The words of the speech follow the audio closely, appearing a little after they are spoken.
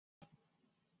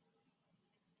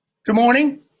Good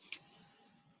morning.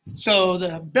 So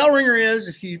the bell ringer is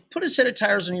if you put a set of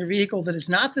tires on your vehicle that is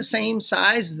not the same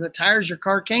size as the tires your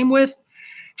car came with,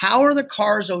 how are the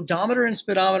car's odometer and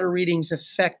speedometer readings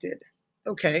affected?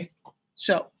 Okay,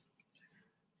 so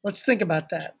let's think about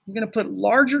that. You're going to put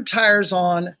larger tires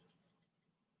on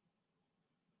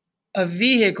a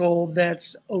vehicle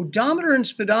that's odometer and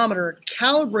speedometer are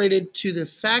calibrated to the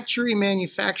factory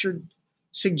manufactured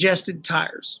suggested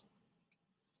tires.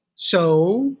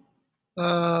 So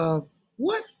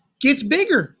what gets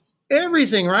bigger?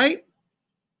 Everything, right?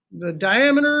 The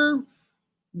diameter,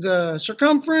 the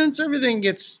circumference, everything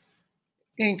gets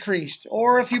increased.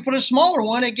 Or if you put a smaller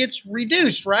one, it gets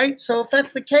reduced, right? So if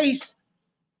that's the case,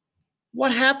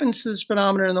 what happens to the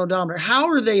speedometer and the odometer? How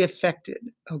are they affected?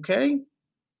 Okay.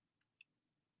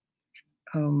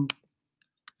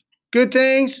 Good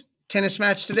things. Tennis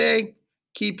match today.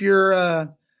 Keep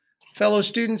your fellow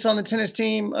students on the tennis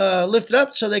team lifted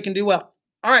up so they can do well.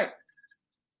 All right.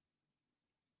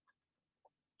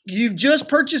 You've just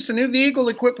purchased a new vehicle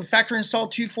equipped with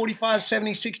factory-installed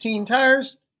 245/70/16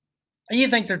 tires, and you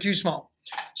think they're too small.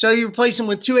 So you replace them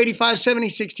with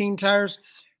 285/70/16 tires.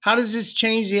 How does this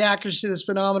change the accuracy of the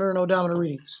speedometer and odometer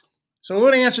readings? So we're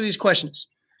going to answer these questions.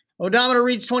 Odometer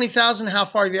reads 20,000. How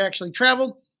far have you actually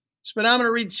traveled?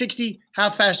 Speedometer reads 60. How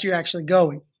fast are you actually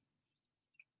going?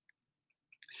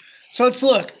 So let's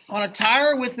look. On a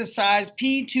tire with the size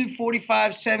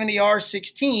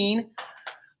P245/70R16,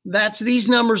 that's these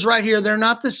numbers right here. They're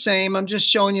not the same. I'm just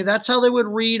showing you. That's how they would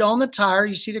read on the tire.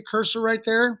 You see the cursor right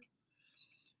there?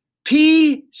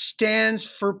 P stands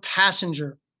for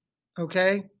passenger,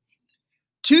 okay?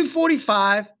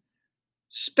 245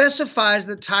 specifies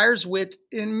the tire's width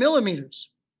in millimeters.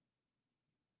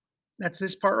 That's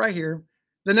this part right here.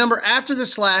 The number after the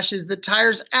slash is the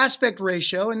tire's aspect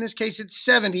ratio. In this case, it's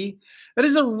 70. That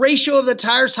is the ratio of the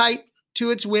tire's height to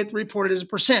its width reported as a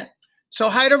percent. So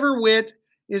height over width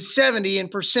is 70 in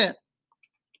percent.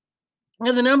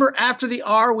 And the number after the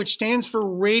R, which stands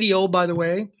for radial, by the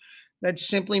way, that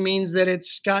simply means that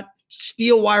it's got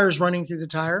steel wires running through the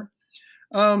tire,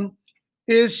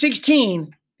 is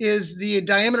 16, is the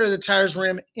diameter of the tire's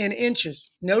rim in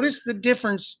inches. Notice the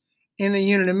difference in the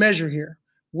unit of measure here.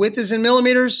 Width is in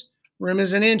millimeters, rim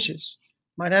is in inches.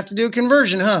 Might have to do a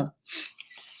conversion, huh?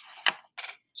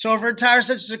 So for a tire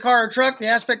such as a car or truck, the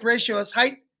aspect ratio is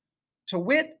height to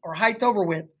width or height over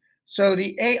width. So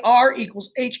the AR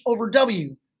equals H over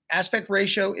W. Aspect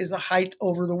ratio is the height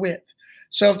over the width.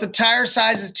 So if the tire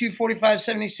size is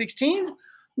 245/70/16,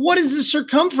 what is the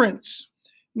circumference?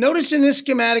 Notice in this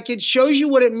schematic, it shows you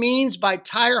what it means by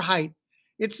tire height.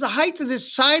 It's the height of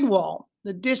this sidewall,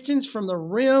 the distance from the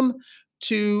rim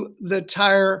to the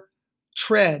tire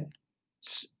tread.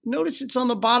 Notice it's on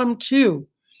the bottom too.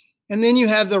 And then you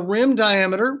have the rim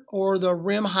diameter or the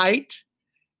rim height,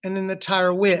 and then the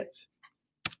tire width.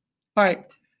 All right,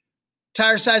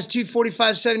 tire size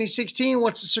 245/70/16.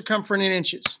 What's the circumference in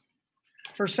inches?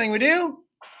 First thing we do,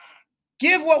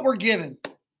 give what we're given.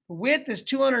 The width is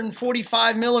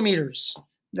 245 millimeters.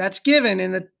 That's given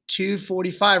in the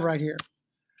 245 right here.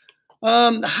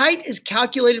 The height is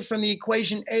calculated from the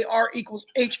equation AR equals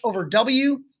H over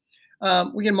W.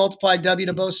 We can multiply W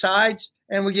to both sides,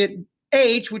 and we get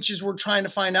H, which is we're trying to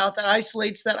find out, that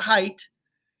isolates that height,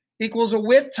 equals a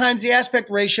width times the aspect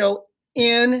ratio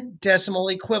in decimal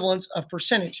equivalents of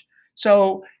percentage.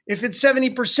 So if it's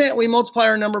 70%, we multiply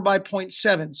our number by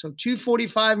 0.7. So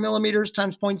 245 millimeters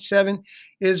times 0.7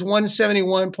 is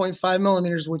 171.5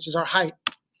 millimeters, which is our height.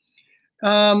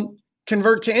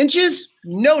 Convert to inches.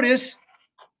 Notice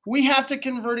we have to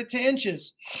convert it to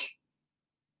inches.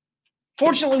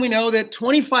 Fortunately, we know that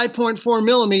 25.4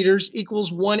 millimeters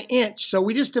equals 1 inch. So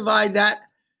we just divide that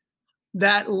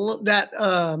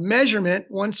measurement,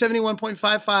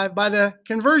 171.55, by the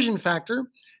conversion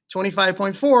factor,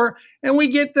 25.4, and we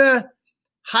get the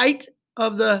height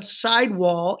of the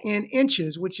sidewall in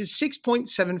inches, which is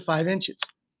 6.75 inches.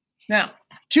 Now,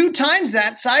 2 times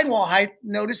that sidewall height,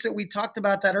 notice that we talked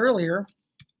about that earlier.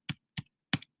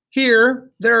 Here,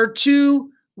 there are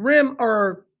 2 rim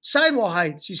or sidewall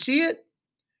heights. You see it?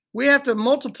 We have to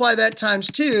multiply that times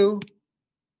 2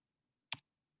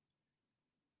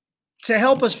 to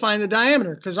help us find the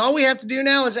diameter, because all we have to do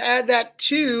now is add that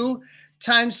 2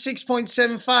 times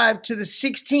 6.75 to the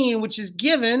 16, which is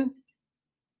given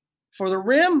for the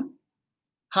rim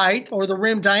height or the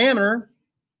rim diameter,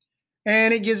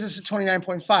 and it gives us a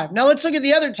 29.5. Now let's look at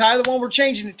the other tire, the one we're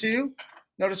changing it to.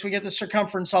 Notice we get the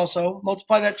circumference also.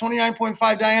 Multiply that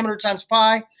 29.5 diameter times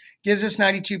pi, gives us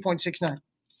 92.69.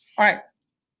 All right.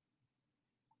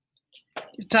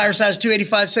 Tire size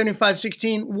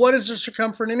 285/75/16. What is the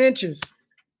circumference in inches?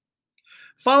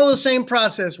 Follow the same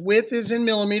process. Width is in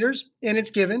millimeters, and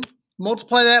it's given.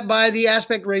 Multiply that by the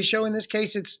aspect ratio. In this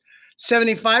case, it's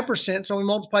 75%, so we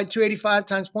multiply 285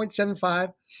 times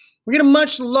 0.75. We get a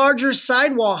much larger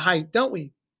sidewall height, don't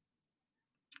we?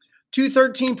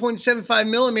 213.75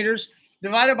 millimeters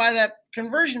divided by that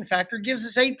conversion factor gives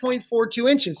us 8.42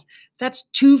 inches. That's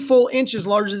 2 full inches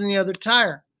larger than the other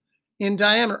tire in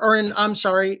diameter, or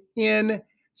in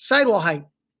sidewall height.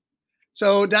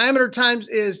 So diameter times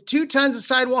is 2 times the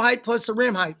sidewall height plus the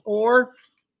rim height, or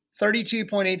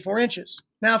 32.84 inches.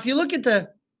 Now, if you look at the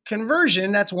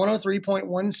conversion, that's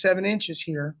 103.17 inches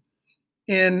here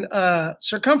in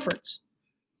circumference.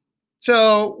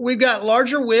 So we've got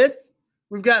larger width.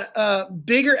 We've got a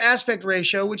bigger aspect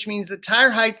ratio, which means the tire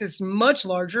height is much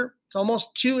larger. It's almost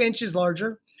 2 inches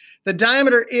larger. The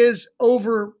diameter is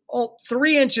over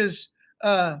 3 inches.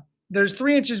 There's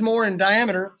 3 inches more in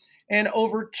diameter and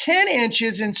over 10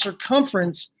 inches in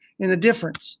circumference in the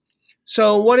difference.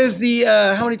 So what is the,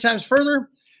 how many times further?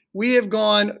 We have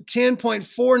gone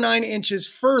 10.49 inches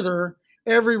further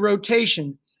every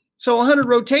rotation. So 100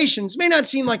 rotations may not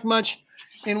seem like much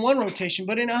in one rotation,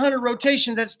 but in 100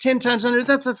 rotations, that's 10 times 100,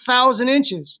 that's 1,000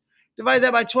 inches. Divide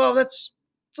that by 12, that's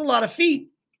a lot of feet.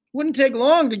 Wouldn't take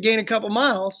long to gain a couple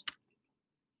miles.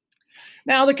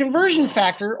 Now, the conversion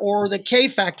factor, or the K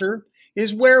factor,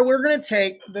 is where we're going to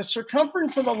take the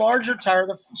circumference of the larger tire,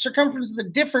 the circumference of the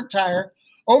different tire,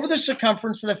 over the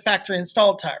circumference of the factory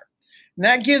installed tire. And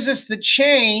that gives us the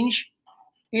change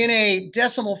in a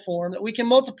decimal form that we can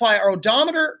multiply our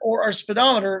odometer or our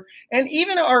speedometer and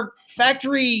even our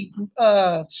factory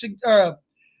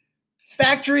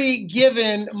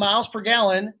given miles per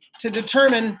gallon to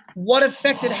determine what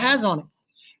effect it has on it.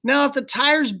 Now, if the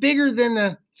tire's bigger than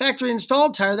the factory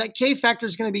installed tire, that K factor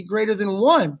is going to be greater than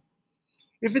 1.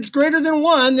 If it's greater than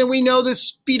 1, then we know the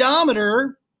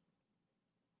speedometer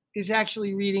is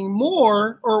actually reading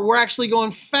more, or we're actually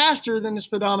going faster than the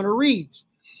speedometer reads.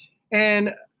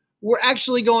 And we're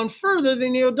actually going further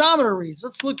than the odometer reads.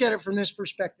 Let's look at it from this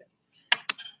perspective.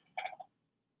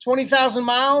 20,000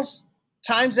 miles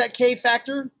times that K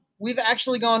factor, we've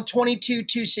actually gone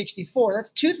 22,264.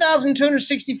 That's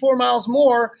 2,264 miles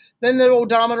more than the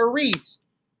odometer reads.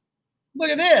 Look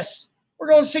at this. We're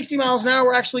going 60 miles an hour.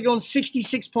 We're actually going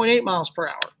 66.8 miles per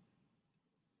hour.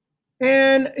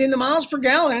 And in the miles per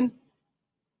gallon,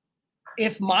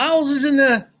 if miles is in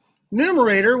the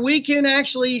numerator, we can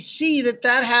actually see that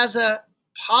that has a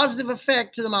positive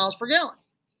effect to the miles per gallon.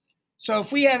 So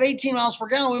if we have 18 miles per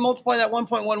gallon, we multiply that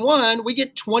 1.11, we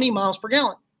get 20 miles per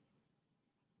gallon.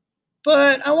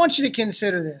 But I want you to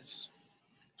consider this.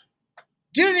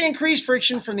 Due to the increased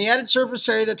friction from the added surface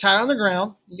area of the tire on the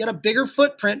ground, you got a bigger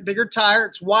footprint, bigger tire,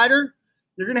 it's wider,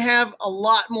 you're going to have a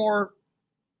lot more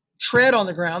tread on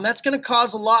the ground. That's going to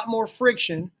cause a lot more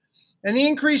friction. And the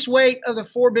increased weight of the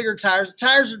 4 bigger tires, the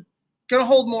tires are going to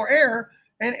hold more air,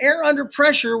 and air under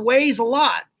pressure weighs a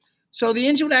lot. So the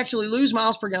engine would actually lose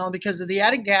miles per gallon because of the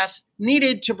added gas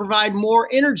needed to provide more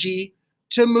energy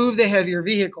to move the heavier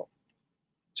vehicle.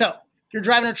 So if you're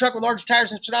driving a truck with large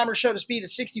tires and speedometer showed a speed of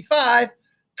 65,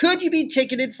 could you be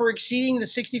ticketed for exceeding the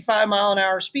 65 mile an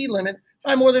hour speed limit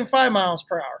by more than 5 miles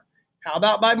per hour? How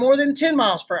about by more than 10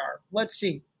 miles per hour? Let's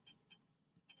see.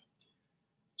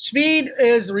 Speed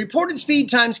is the reported speed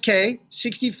times K.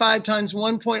 65 times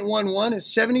 1.11 is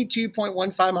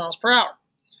 72.15 miles per hour.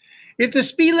 If the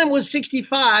speed limit was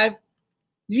 65,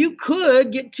 you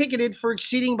could get ticketed for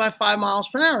exceeding by 5 miles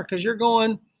per hour because you're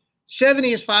going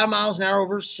 70 is 5 miles an hour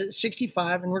over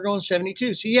 65, and we're going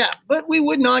 72. So, yeah, but we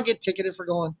would not get ticketed for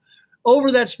going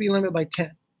over that speed limit by 10.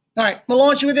 All right, I'm going to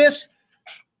launch you with this.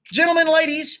 Gentlemen,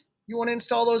 ladies, you want to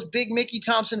install those big Mickey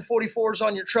Thompson 44s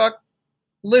on your truck,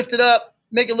 lift it up,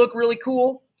 make it look really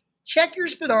cool. Check your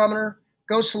speedometer,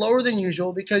 go slower than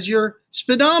usual because your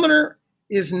speedometer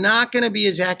is not going to be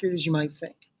as accurate as you might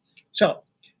think. So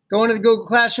go into the Google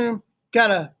Classroom,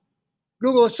 got a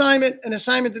Google assignment, an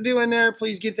assignment to do in there.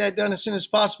 Please get that done as soon as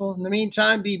possible. In the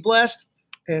meantime, be blessed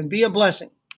and be a blessing.